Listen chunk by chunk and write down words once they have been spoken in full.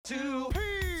Two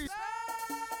Peas.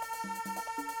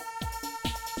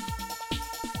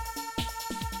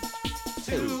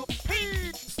 Two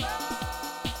Peas.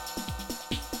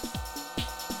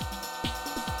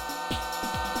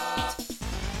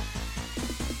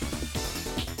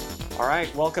 All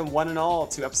right, welcome one and all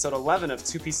to episode 11 of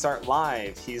 2P Start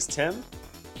Live. He's Tim.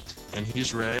 And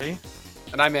he's Ray.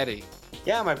 And I'm Eddie.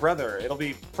 Yeah, my brother. It'll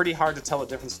be pretty hard to tell the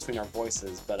difference between our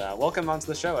voices, but welcome onto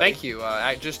the show, Eddie. Thank you.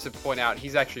 Just to point out,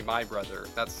 he's actually my brother.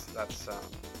 That's the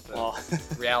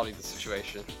reality of the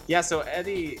situation. Yeah, so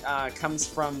Eddie comes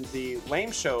from the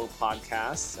Lame Show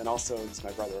podcast, and also he's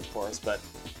my brother, of course. But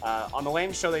on the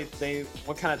Lame Show, they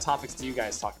what kind of topics do you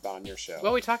guys talk about on your show?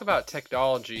 Well, we talk about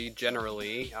technology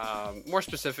generally, more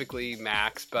specifically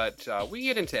Macs, but we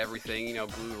get into everything, you know,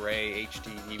 Blu-ray,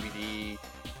 HD, DVD,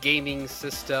 gaming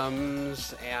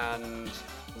systems, and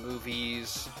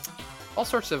movies, all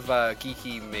sorts of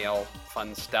geeky male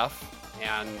fun stuff,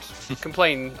 and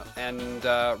complain and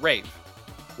rave.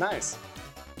 Nice.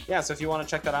 Yeah, so if you want to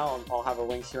check that out, I'll have a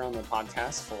link here on the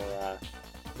podcast for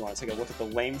if you want to take a look at the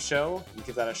Lame Show and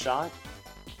give that a shot.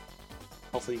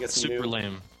 Hopefully you get some Super new...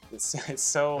 lame. It's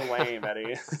so lame,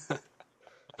 Eddie.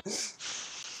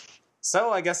 So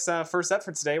I guess first up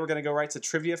for today, we're going to go right to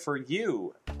trivia for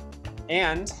you.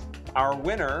 And our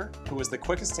winner, who was the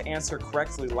quickest to answer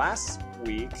correctly last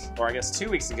week, or I guess 2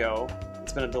 weeks ago,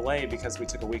 it's been a delay because we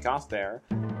took a week off there.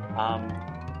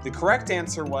 The correct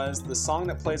answer was the song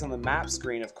that plays on the map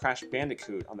screen of Crash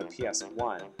Bandicoot on the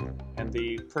PS1. And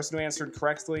the person who answered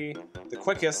correctly, the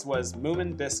quickest, was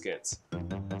Moomin Biscuit.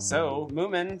 So,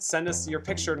 Moomin, send us your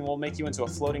picture and we'll make you into a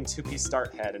floating 2-piece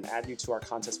start head and add you to our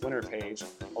contest winner page,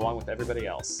 along with everybody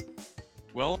else.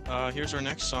 Well, here's our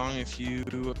next song. If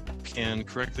you can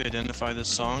correctly identify this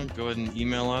song, go ahead and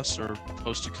email us or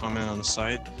post a comment on the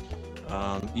site.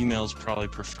 Email is probably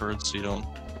preferred so you don't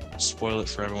spoil it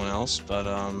for everyone else, but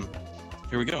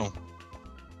here we go.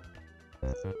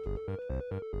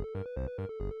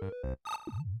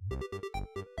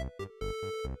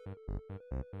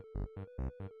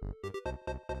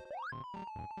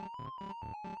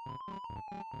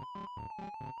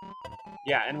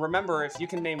 Yeah, and remember, if you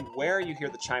can name where you hear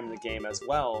the chime in the game as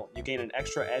well, you gain an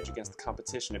extra edge against the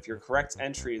competition if your correct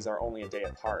entries are only a day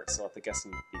apart, so let the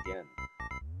guessing begin.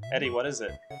 Eddie, what is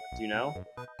it? Do you know?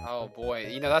 Oh boy,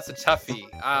 you know, that's a toughie.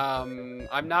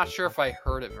 I'm not sure if I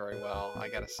heard it very well, I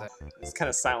gotta say. It's kind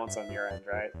of silence on your end,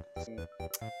 right?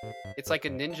 It's like a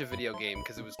ninja video game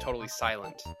because it was totally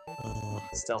silent.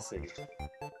 Stealthy.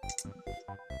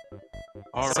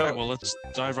 All So- right, well, let's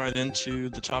dive right into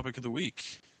the topic of the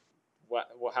week.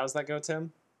 Well, how's that go,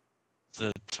 Tim?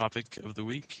 The topic of the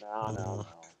week. No.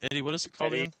 Eddie, what is it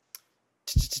called Eddie? again?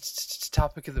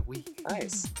 Topic of the week.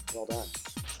 Nice. Well done.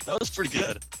 That was pretty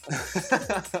good.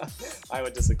 I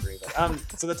would disagree, though.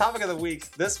 So the topic of the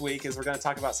week this week is we're going to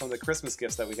talk about some of the Christmas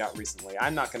gifts that we got recently.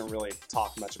 I'm not going to really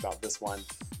talk much about this one,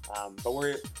 but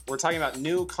we're talking about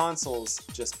new consoles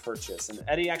just purchased. And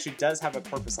Eddie actually does have a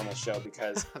purpose on the show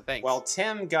because Thanks. while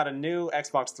Tim got a new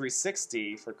Xbox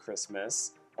 360 for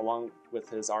Christmas, along with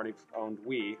his already owned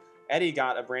Wii, Eddie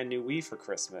got a brand new Wii for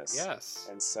Christmas. Yes.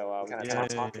 And so we kind Yay. of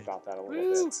talk about that a little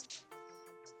Woo.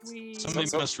 bit. Somebody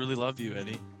So- must really love you,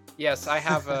 Eddie. Yes, I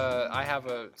have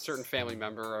a certain family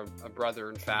member, a brother,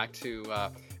 in fact, who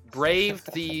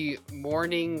braved the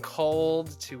morning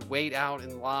cold to wait out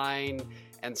in line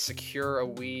and secure a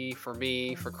Wii for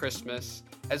me for Christmas,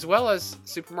 as well as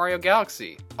Super Mario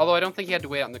Galaxy. Although I don't think he had to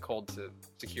wait out in the cold to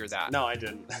secure that. No, I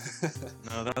didn't.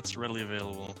 No, that's readily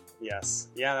available. Yes.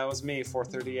 Yeah, that was me,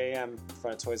 4:30 a.m. in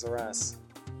front of Toys R Us.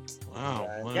 Wow,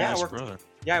 Yeah, what a yeah, it nice worked. brother.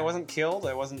 Yeah, I wasn't killed,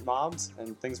 I wasn't mobbed,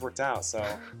 and things worked out, so...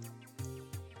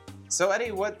 So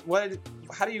Eddie,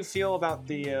 how do you feel about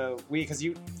the Wii? Because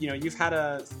you've had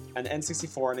an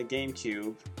N64 and a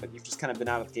GameCube, but you've just kind of been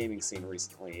out of the gaming scene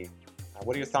recently.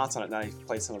 What are your thoughts on it now you've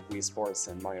played some of Wii Sports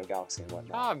and Mario Galaxy and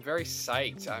whatnot? Oh, I'm very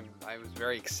psyched. I was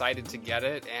very excited to get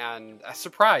it, and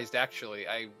surprised, actually.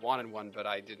 I wanted one, but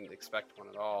I didn't expect one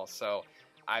at all, so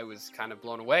I was kind of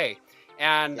blown away.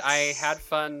 And Yes. I had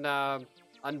fun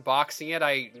unboxing it.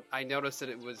 I noticed that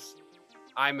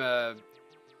I'm a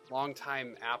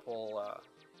longtime Apple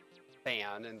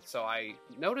fan, and so I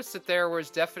noticed that there was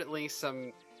definitely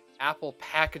some Apple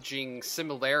packaging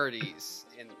similarities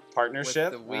in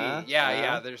Partnership? with the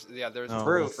Wii. There's Oh.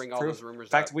 Proof. bring all proof. those rumors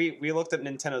In fact, up. we looked at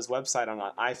Nintendo's website on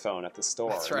an iPhone at the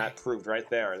store, That's and right. that proved right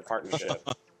there the partnership.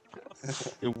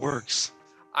 It works.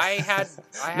 I had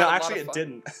No, a lot actually, of it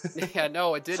fun. didn't. Yeah,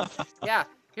 no, it didn't. Yeah,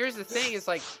 here's the thing: is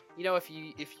like, you know, if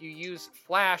you use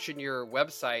Flash in your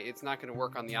website, it's not going to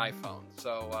work on the iPhone.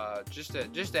 So just a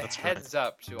That's heads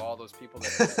up to all those people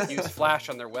that use Flash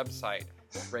on their website.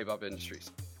 Ray Bub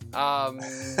Industries. I've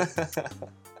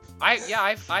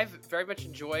very much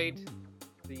enjoyed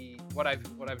what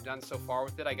I've done so far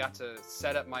with it. I got to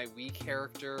set up my Wii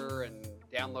character and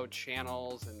download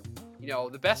channels, and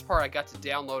the best part, I got to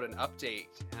download an update,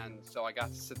 and so I got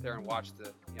to sit there and watch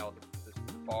the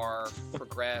bar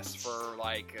progress for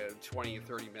like 20 or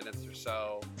 30 minutes or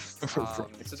so.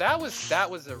 So that was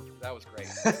great.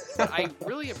 But I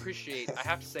really appreciate, I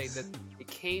have to say, that it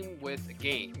came with a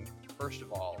game, first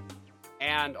of all,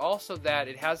 and also that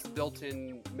it has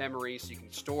built-in memory, so you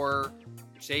can store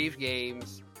your save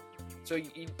games. So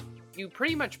you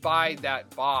pretty much buy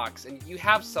that box and you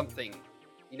have something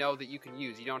that you can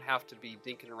use. You don't have to be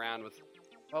dinking around with,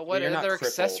 well, what other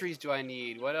accessories do I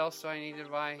need? What else do I need to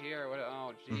buy here?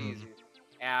 Oh, geez.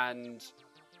 Mm-hmm.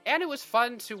 And it was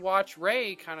fun to watch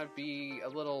Ray kind of be a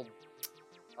little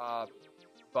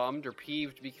bummed or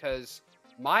peeved because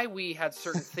my Wii had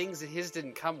certain things that his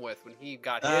didn't come with when he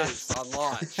got his on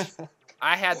launch.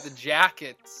 I had the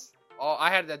jackets. I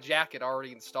had that jacket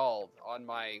already installed on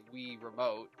my Wii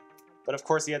remote. But of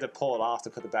course, he had to pull it off to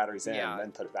put the batteries in and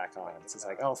then put it back on. So it's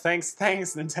like, oh, thanks,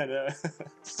 Nintendo.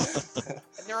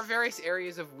 And there were various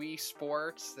areas of Wii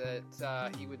Sports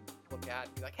that he would look at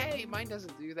and be like, hey, mine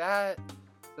doesn't do that.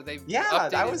 So they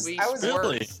updated Wii Sports.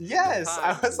 Really? Yes,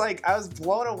 I was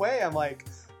blown away. I'm like,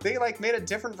 they made a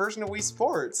different version of Wii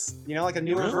Sports. Like a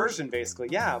newer version, basically.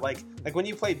 Yeah, like when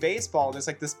you play baseball, there's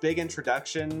this big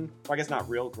introduction. Well, I guess not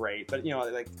real great, but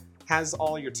has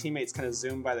all your teammates kind of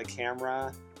zoomed by the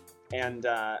camera. And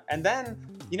then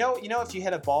if you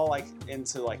hit a ball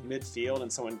into midfield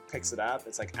and someone picks it up,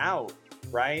 it's out,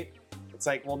 right? It's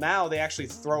well, now they actually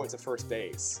throw it to first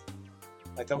base.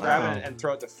 They'll grab it and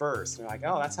throw it to first. And you're like,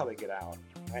 oh, that's how they get out.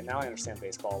 Right, now I understand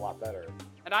baseball a lot better.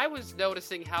 And I was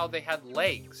noticing how they had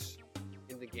legs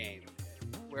in the game,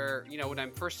 where when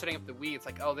I'm first setting up the Wii, it's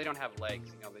oh, they don't have legs.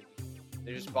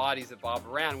 They're just bodies that bob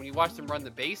around. When you watch them run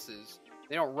the bases,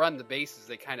 they don't run the bases.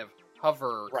 They kind of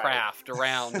hovercraft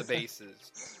around the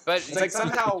bases. But it's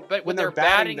somehow, but when they're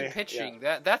batting and pitching,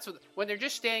 that's when they're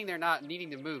just standing there not needing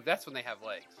to move, that's when they have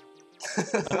legs.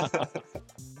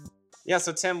 Yeah,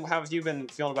 so Tim, how have you been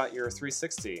feeling about your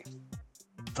 360?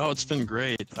 Oh, it's been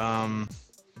great.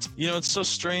 It's so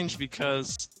strange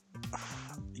because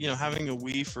having a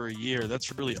Wii for a year,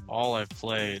 that's really all I've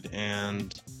played,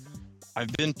 and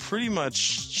I've been pretty much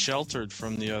sheltered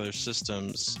from the other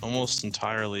systems almost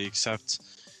entirely, except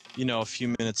a few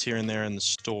minutes here and there in the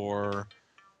store.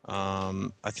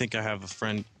 I think I have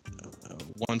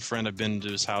one friend I've been to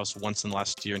his house once in the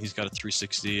last year, and he's got a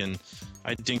 360, and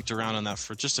I dinked around on that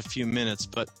for just a few minutes.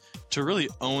 But to really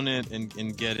own it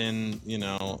and get in,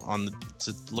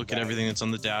 to look at everything that's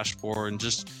on the dashboard and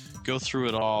just go through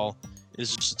it all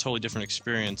is just a totally different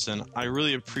experience. And I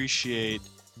really appreciate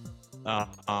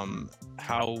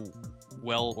how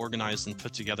well organized and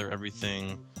put together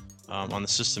everything on the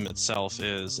system itself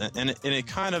is, and it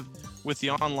kind of, with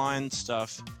the online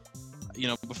stuff,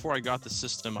 before I got the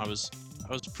system, I was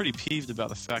pretty peeved about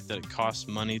the fact that it costs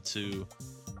money to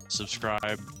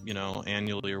subscribe,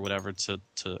 annually or whatever to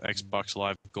Xbox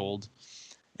Live Gold,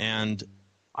 and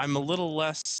I'm a little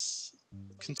less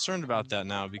concerned about that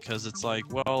now because it's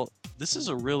well, this is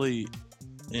a really,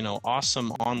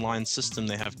 awesome online system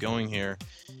they have going here,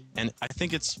 and I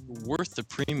think it's worth the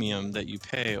premium that you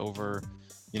pay over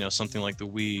something like the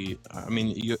Wii. I mean,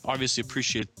 you obviously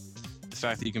appreciate the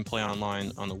fact that you can play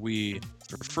online on the Wii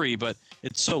for free, but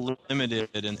it's so limited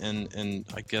and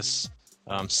I guess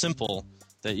simple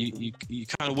that you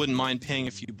kind of wouldn't mind paying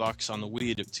a few bucks on the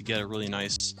Wii to get a really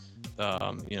nice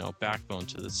backbone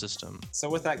to the system. So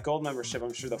with that gold membership,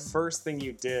 I'm sure the first thing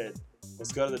you did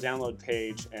was go to the download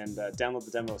page and download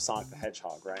the demo of Sonic the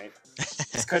Hedgehog, right?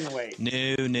 Just couldn't wait.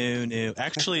 No.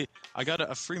 Actually, I got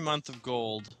a free month of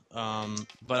gold,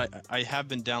 but I have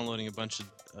been downloading a bunch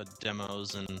of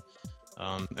demos and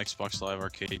Xbox Live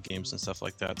Arcade games and stuff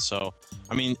like that. So,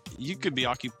 I mean, you could be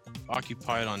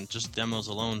occupied on just demos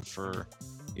alone for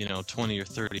 20 or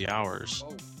 30 hours,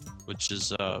 which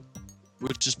is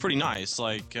pretty nice.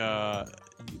 The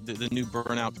new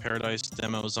Burnout Paradise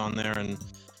demos on there, and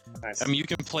nice. I mean, you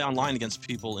can play online against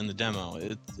people in the demo.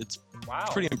 It's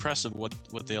pretty impressive what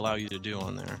they allow you to do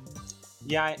on there.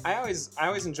 Yeah, I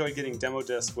always enjoyed getting demo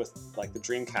discs with the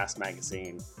Dreamcast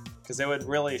magazine, because they would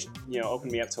really open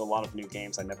me up to a lot of new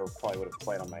games I never probably would have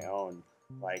played on my own,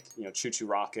 Choo Choo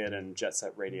Rocket and Jet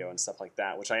Set Radio and stuff like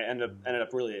that, which I ended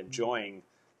up really enjoying.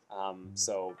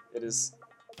 So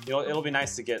it'll be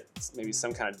nice to get maybe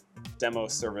some kind of demo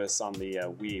service on the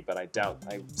Wii, but I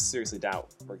seriously doubt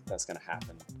that's going to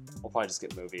happen. We'll probably just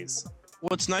get movies.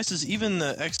 What's nice is even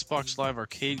the Xbox Live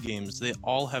Arcade games, they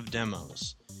all have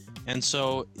demos. And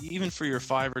so even for your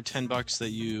 $5 or $10 that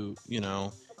you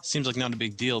know, seems like not a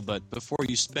big deal, but before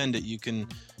you spend it, you can,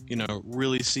 you know,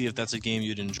 really see if that's a game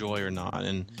you'd enjoy or not.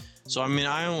 And so, I mean,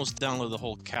 I almost downloaded the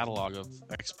whole catalog of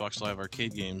Xbox Live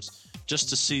Arcade games just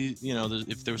to see, you know,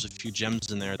 if there was a few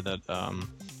gems in there that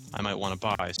I might want to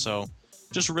buy. So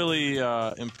just really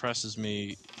impresses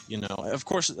me, you know. Of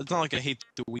course, it's not like I hate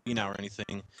the Wii now or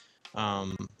anything,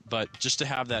 but just to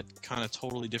have that kind of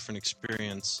totally different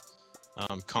experience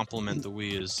complement the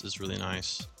Wii is really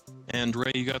nice. And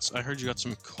Ray, I heard you got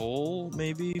some coal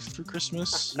maybe for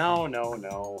Christmas. No.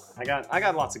 I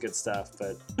got lots of good stuff,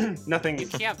 but nothing. You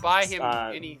can't buy him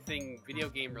anything video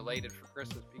game related for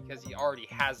Christmas because he already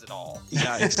has it all.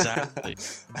 Yeah, exactly.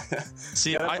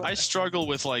 See, I struggle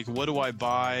with like, what do I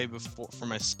buy for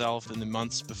myself in the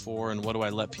months before, and what do I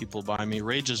let people buy me?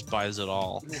 Ray just buys it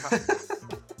all.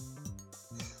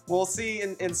 Well, see,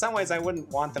 in some ways, I wouldn't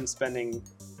want them spending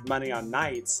money on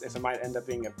Knights if it might end up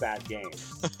being a bad game.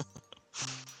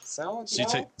 So you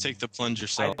take the plunge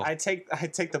yourself. I take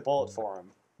the bullet for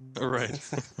him. Right.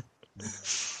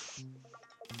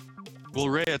 Well,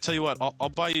 Ray, I tell you what, I'll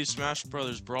buy you Smash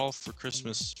Brothers Brawl for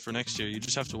Christmas for next year. You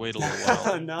just have to wait a little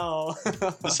while. No.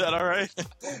 Is that all right?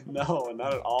 No,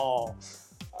 not at all.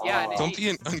 Yeah. Don't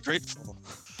be ungrateful.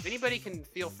 Anybody can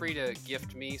feel free to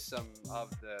gift me some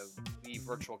of the Wii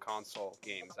Virtual Console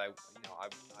games. I'm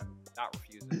not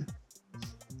refusing.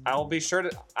 I will be sure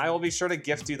to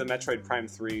gift you the Metroid Prime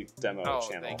 3 demo channel.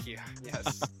 Oh, thank you.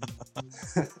 Yes.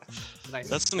 Nice.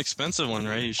 That's an expensive one,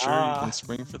 right? You sure you can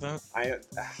spring for that?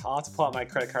 I'll have to pull out my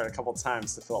credit card a couple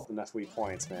times to fill up enough Wii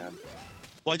points, man.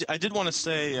 Well, I did want to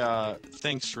say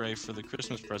thanks, Ray, for the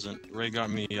Christmas present. Ray got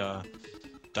me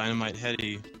Dynamite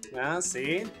Heady. Yeah,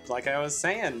 see? Like I was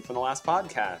saying from the last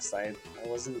podcast, I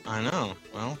wasn't... I know,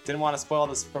 well... Didn't want to spoil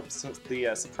the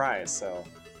surprise, so...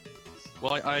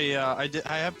 Well, I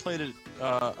have played it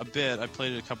a bit. I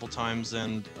played it a couple times,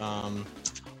 and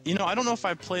you know, I don't know if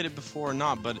I played it before or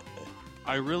not, but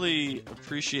I really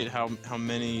appreciate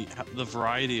the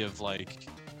variety of like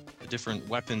the different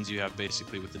weapons you have,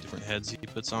 basically, with the different heads he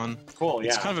puts on. Cool, yeah.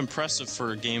 It's kind of impressive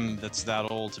for a game that's that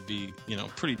old to be, you know,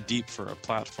 pretty deep for a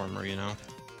platformer, you know.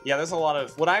 Yeah, there's a lot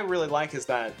of... What I really like is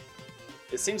that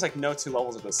it seems like no two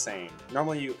levels are the same.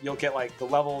 Normally you'll get like the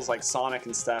levels like Sonic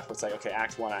and stuff where it's like, okay,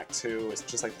 Act 1, Act 2, it's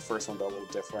just like the first one but a little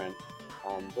different.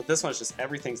 But this one is just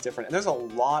everything's different. And there's a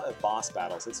lot of boss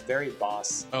battles. It's very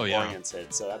boss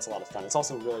oriented, so that's a lot of fun. It's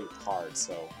also really hard,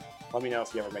 so let me know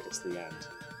if you ever make it to the end.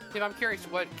 Tim, I'm curious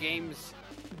what games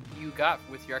you got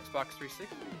with your Xbox 360.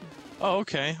 Oh,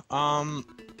 okay.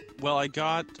 Well, I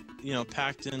got, you know,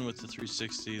 packed in with the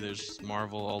 360. There's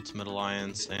Marvel Ultimate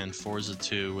Alliance and Forza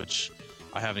 2, which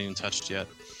I haven't even touched yet.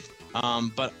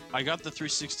 But I got the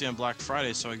 360 on Black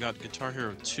Friday, so I got Guitar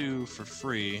Hero 2 for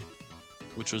free,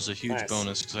 which was a huge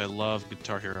bonus because I love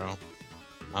Guitar Hero.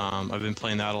 I've been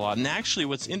playing that a lot. And actually,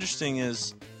 what's interesting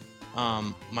is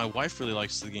my wife really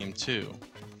likes the game too.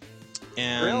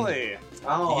 And really?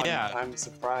 Oh, yeah. I'm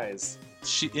surprised.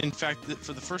 She, in fact,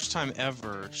 for the first time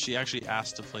ever, she actually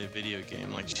asked to play a video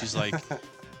game. Like, she's like,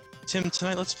 Tim,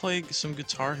 tonight let's play some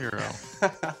Guitar Hero.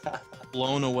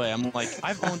 Blown away. I'm like,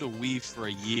 I've owned a Wii for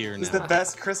a year now. It's the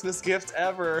best Christmas gift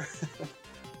ever.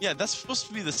 Yeah, that's supposed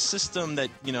to be the system that,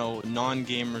 you know,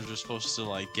 non-gamers are supposed to,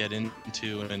 like, get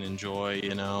into and enjoy,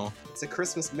 you know? It's a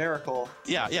Christmas miracle.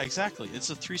 Yeah, exactly.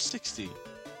 It's a 360.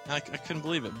 I couldn't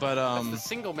believe it, but, That's the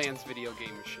single man's video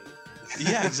game machine.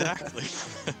 Yeah, exactly.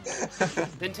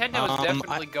 Nintendo is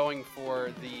definitely going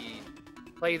for the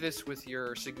play this with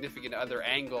your significant other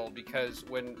angle, because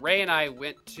when Ray and I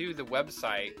went to the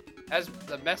website, as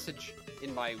the message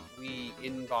in my Wii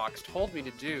inbox told me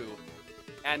to do,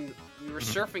 and we were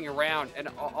surfing around, and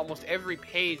almost every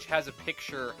page has a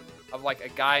picture of like a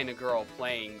guy and a girl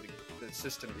playing the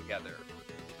system together.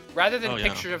 Rather than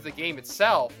pictures of the game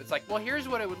itself, it's like, well, here's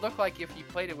what it would look like if you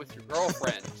played it with your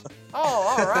girlfriend.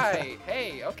 Oh, all right.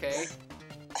 Hey, okay.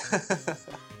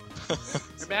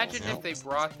 Imagine if they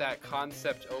brought that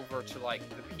concept over to like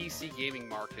the PC gaming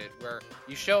market, where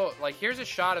you show, like, here's a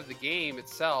shot of the game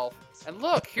itself, and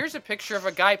look, here's a picture of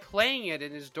a guy playing it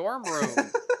in his dorm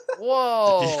room.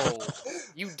 Whoa!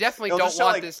 You definitely don't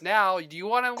want this now. Do you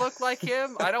want to look like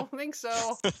him? I don't think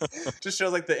so. Just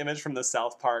shows like the image from the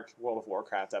South Park World of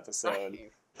Warcraft episode.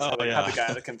 Oh, so have the guy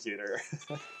at the computer.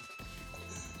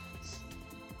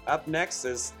 Up next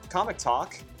is Comic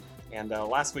Talk. And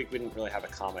last week we didn't really have a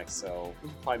comic, so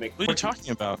we'll probably make... What are you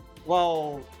talking about?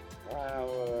 Well...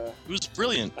 It was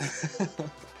brilliant.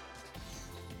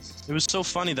 It was so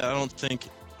funny that I don't think...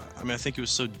 I mean, I think it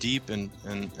was so deep and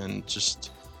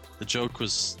just... The joke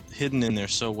was hidden in there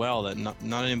so well that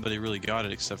not anybody really got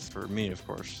it except for me, of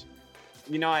course.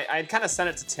 you know, I had kind of sent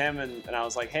it to Tim, and I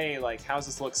was like, hey, like, how's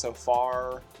this look so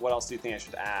far? What else do you think I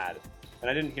should add? And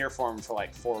I didn't hear from him for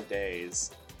like 4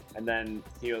 days. And then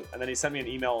he sent me an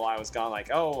email while I was gone, like,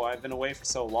 oh, I've been away for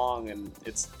so long, and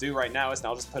it's due right now, and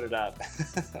I'll just put it up.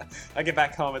 I get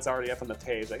back home, it's already up on the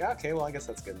page. Like, okay, well, I guess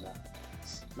that's good enough.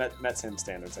 Met Tim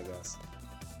standards, I guess.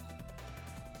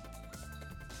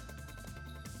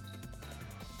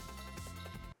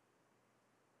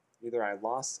 Either I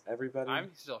lost everybody.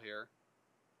 I'm still here.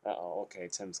 Uh-oh, okay,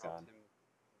 Tim's gone. Tim-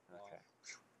 Okay.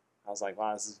 I was like,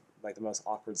 wow, this is like the most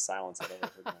awkward silence I've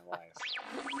ever heard in my life.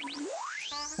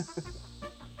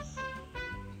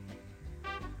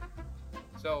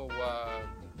 So,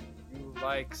 you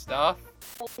like stuff?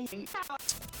 We're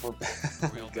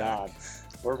Real oh, God.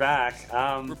 We're back.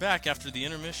 We're back after the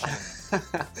intermission.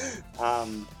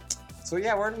 So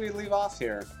yeah, where did we leave off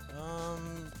here?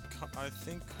 I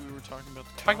think we were talking about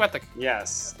the. Talk about the.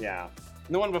 Yes, yeah.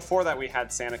 And the one before that, we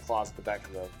had Santa Claus at the back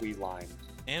of the Wii line.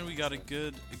 And we got a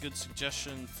good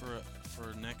suggestion for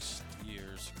next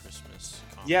year's Christmas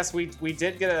comic. Yes, we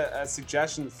did get a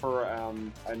suggestion for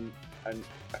a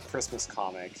Christmas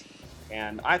comic,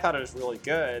 and I thought it was really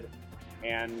good,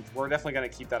 and we're definitely going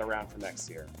to keep that around for next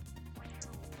year.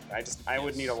 I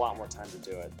would need a lot more time to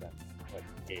do it than what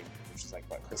you gave me, which is like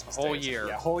what, Christmas Whole Day or year.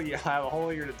 something. Yeah, whole year. I have a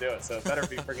whole year to do it, so it better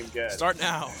be freaking good. Start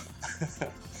now.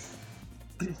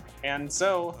 And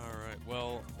so, All right.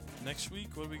 Well, next week,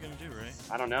 what are we gonna do, Ray?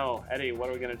 I don't know, Eddie, what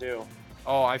are we going to do?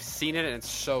 Oh, I've seen it and it's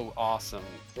so awesome.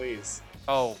 Please.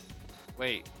 Oh,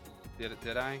 wait.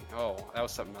 Did I? Oh, that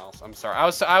was something else. I'm sorry. I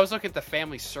was looking at the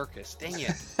Family Circus. Dang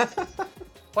it.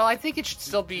 Well, I think it should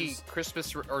still be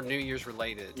Christmas or New Year's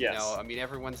related. Yes. You know, I mean,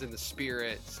 everyone's in the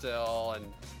spirit still,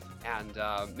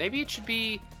 and maybe it should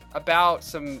be about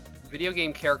some video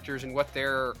game characters and what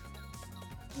their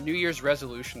New Year's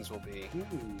resolutions will be.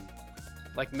 Ooh.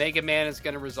 Like Mega Man is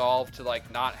going to resolve to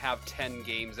like not have 10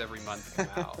 games every month come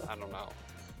out. I don't know.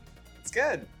 It's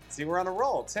good. See, we're on a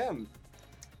roll. Tim,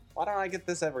 why don't I get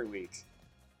this every week?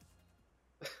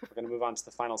 We're going to move on to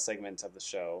the final segment of the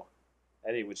show.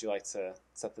 Eddie, would you like to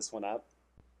set this one up?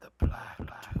 The Black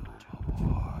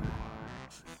Doom.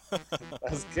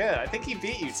 That was good. I think he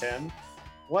beat you, Tim.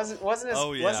 Wasn't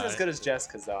as good as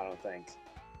Jessica's though, I don't think.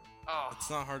 Oh, It's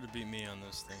not hard to beat me on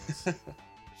those things.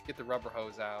 just get the rubber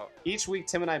hose out. Each week,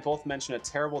 Tim and I both mention a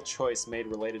terrible choice made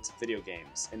related to video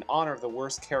games, in honor of the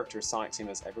worst character Sonic Team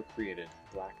has ever created,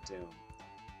 Black Doom.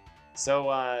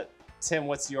 So, Tim,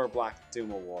 what's your Black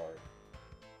Doom award?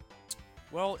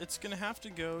 Well, it's gonna have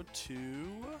to go to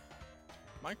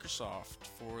Microsoft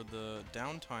for the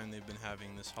downtime they've been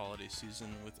having this holiday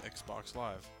season with Xbox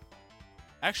Live.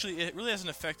 Actually, it really hasn't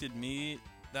affected me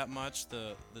that much,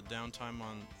 the downtime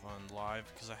on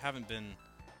Live, because I haven't been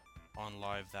on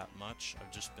Live that much.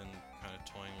 I've just been kind of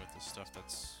toying with the stuff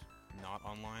that's not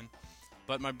online.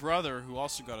 But my brother, who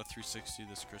also got a 360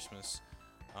 this Christmas,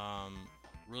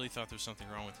 really thought there's something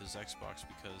wrong with his Xbox,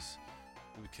 because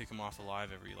we would kick him off of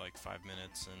Live every like 5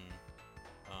 minutes,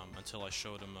 and until I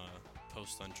showed him a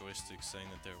post on Joystick saying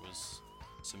that there was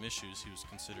some issues, he was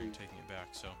considering taking it back.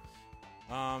 So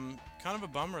kind of a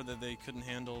bummer that they couldn't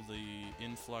handle the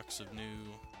influx of new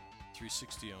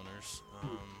 360 owners.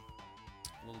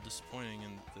 A little disappointing,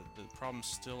 and the problems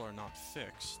still are not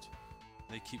fixed.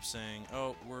 They keep saying,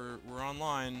 "Oh, we're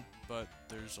online, but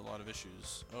there's a lot of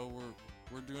issues. Oh,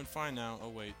 we're doing fine now. Oh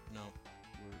wait, no,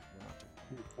 we're not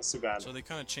doing." That's too bad. So they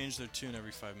kind of change their tune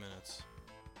every 5 minutes.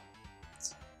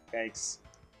 Thanks.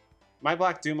 My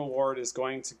Black Doom award is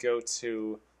going to go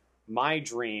to My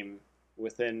Dream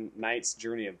within Knight's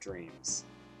Journey of Dreams.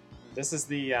 This is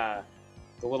the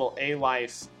little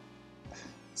A-Life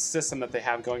system that they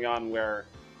have going on, where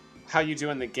how you do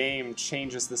in the game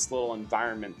changes this little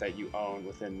environment that you own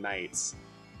within Knights.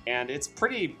 And it's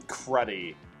pretty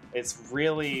cruddy. It's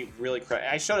really, really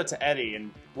cruddy. I showed it to Eddie,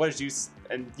 and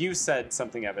you said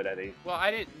something of it, Eddie. Well,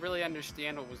 I didn't really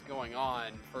understand what was going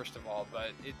on, first of all,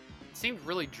 but it seemed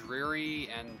really dreary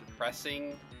and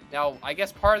depressing. Now, I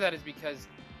guess part of that is because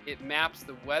it maps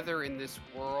the weather in this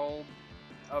world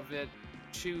of it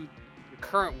to the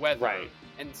current weather. Right.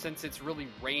 And since it's really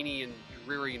rainy and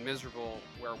dreary and miserable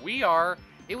where we are,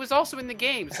 it was also in the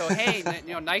game. So, hey,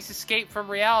 nice escape from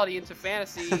reality into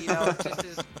fantasy. Just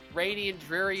as rainy and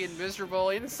dreary and miserable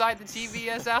inside the TV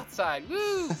as outside.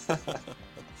 Woo!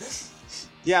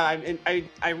 Yeah,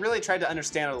 I really tried to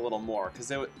understand it a little more, because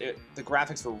the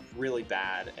graphics were really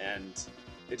bad, and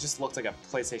it just looked like a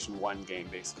PlayStation 1 game,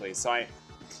 basically. So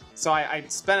I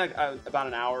spent about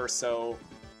an hour or so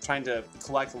trying to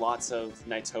collect lots of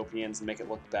Knightopians and make it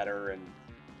look better and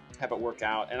have it work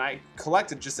out. And I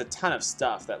collected just a ton of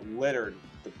stuff that littered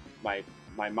my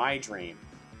my dream.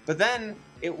 But then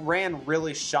it ran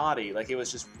really shoddy. Like it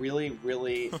was just really,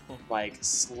 really like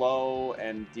slow,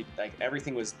 and like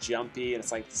everything was jumpy. And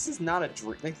it's like, this is not a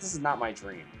dream. Like, this is not my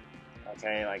dream.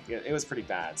 Okay, like it was pretty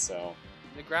bad. So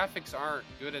The graphics aren't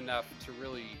good enough to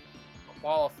really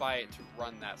qualify it to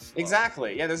run that slow.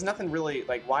 exactly. Yeah, there's nothing really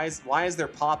like why is there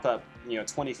pop up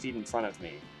 20 feet in front of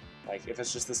me? Like if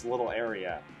it's just this little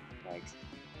area, like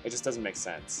it just doesn't make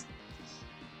sense.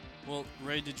 Well,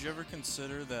 Ray, did you ever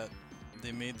consider that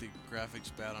they made the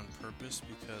graphics bad on purpose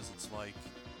because it's like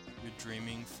you're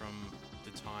dreaming from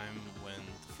the time when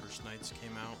the first Nights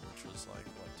came out, which was like,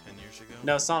 what, 10 years ago?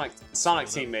 No, Sonic So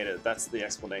Team made it. That's the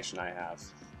explanation I have.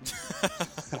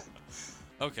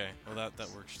 Okay, well that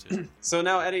works too. So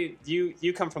now, Eddie,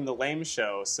 you come from the Lame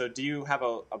Show. So do you have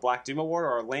a Black Doom Award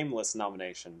or a Lame List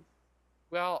nomination?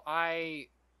 Well, I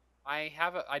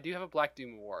do have a Black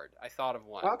Doom Award. I thought of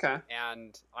one. Okay.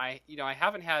 And I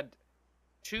haven't had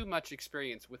too much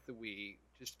experience with the Wii.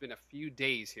 Just been a few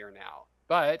days here now.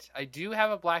 But I do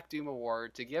have a Black Doom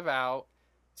Award to give out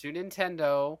to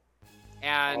Nintendo.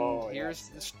 And here's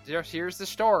the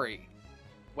story.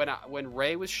 When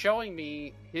Ray was showing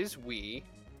me his Wii,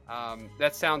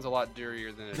 that sounds a lot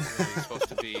dirtier than it really is supposed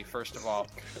to be. First of all,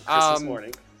 Christmas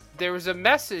morning. There was a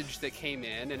message that came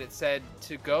in, and it said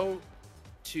to go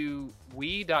to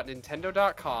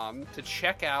wii.nintendo.com to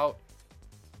check out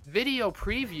video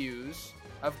previews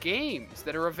of games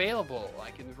that are available,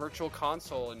 like in the Virtual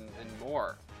Console and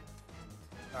more.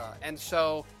 And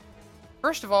so,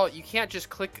 first of all, you can't just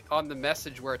click on the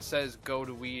message where it says go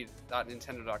to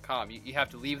wii.nintendo.com. You have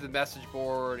to leave the message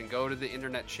board and go to the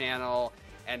internet channel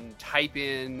and type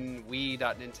in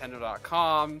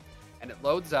wii.nintendo.com, and it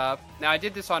loads up. Now, I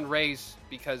did this on Ray's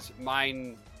because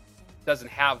mine doesn't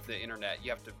have the internet. You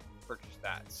have to purchase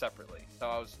that separately. So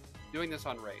I was doing this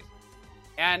on Ray's.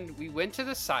 And we went to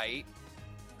the site.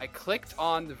 I clicked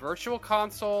on the Virtual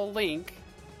Console link,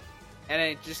 and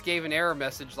it just gave an error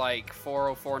message like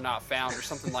 404 not found or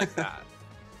something like that.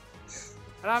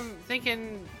 And I'm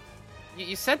thinking,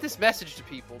 you sent this message to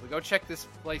people to go check this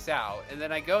place out, and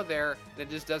then I go there,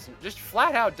 and it just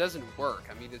flat out doesn't work.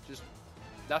 I mean, it's just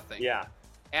nothing. Yeah.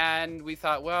 And we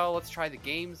thought, well, let's try the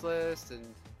games list, and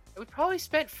we probably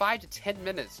spent 5 to 10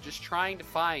 minutes just trying to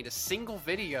find a single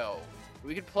video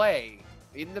we could play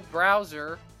in the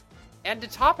browser. And to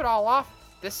top it all off,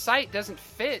 this site doesn't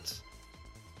fit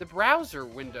the browser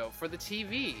window for the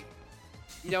TV.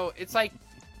 It's like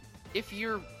if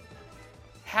you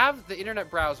have the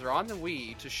internet browser on the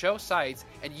Wii to show sites,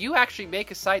 and you actually make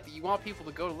a site that you want people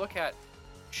to go to look at,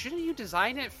 shouldn't you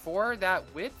design it for that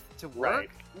width to work? Right.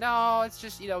 No, it's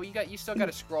just you still got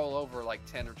to scroll over like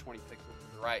 10 or 20 pixels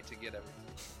to the right to get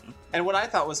everything. And what I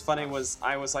thought was funny was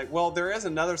I was like, well, there is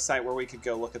another site where we could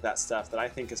go look at that stuff that I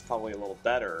think is probably a little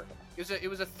better. It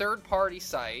was a third-party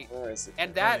site, Where is it?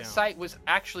 and that site was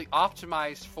actually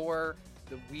optimized for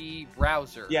the Wii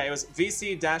browser. Yeah, it was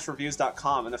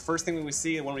vc-reviews.com, and the first thing we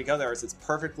see when we go there is it's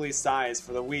perfectly sized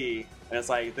for the Wii, and it's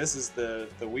like, this is the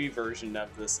Wii version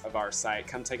of our site.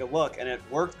 Come take a look, and it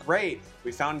worked great.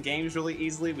 We found games really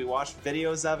easily. We watched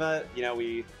videos of it.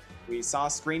 We saw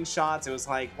screenshots. It was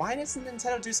like, why doesn't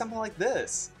Nintendo do something like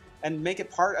this and make it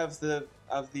part of the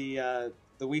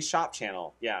Wii Shop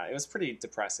channel? Yeah, it was pretty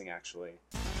depressing, actually.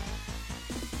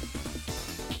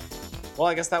 Well,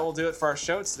 I guess that will do it for our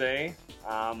show today.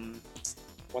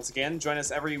 Once again, join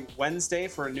us every Wednesday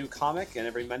for a new comic and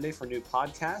every Monday for a new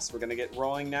podcast. We're going to get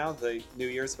rolling now. The new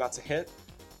year's about to hit.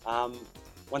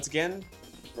 Once again,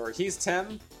 he's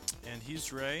Tim. And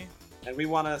he's Ray. And we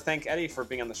want to thank Eddie for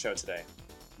being on the show today.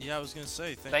 Yeah, I was going to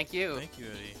say, thank you. Thank you,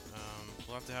 Eddie.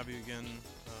 We'll have to have you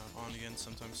on again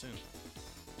sometime soon.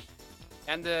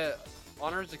 And the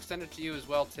honor is extended to you as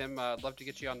well, Tim. I'd love to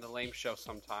get you on the Lame Show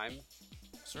sometime.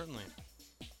 Certainly.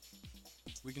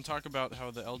 We can talk about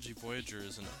how the LG Voyager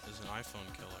is an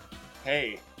iPhone killer.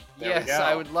 Hey, there we go. Yes,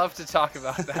 I would love to talk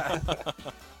about that.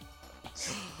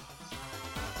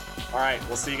 All right,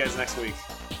 we'll see you guys next week.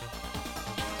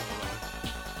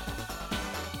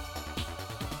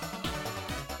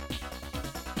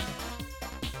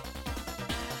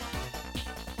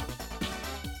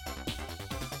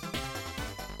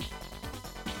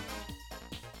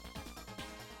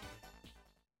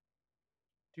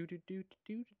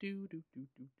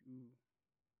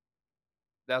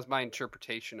 That was my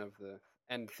interpretation of the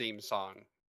end theme song.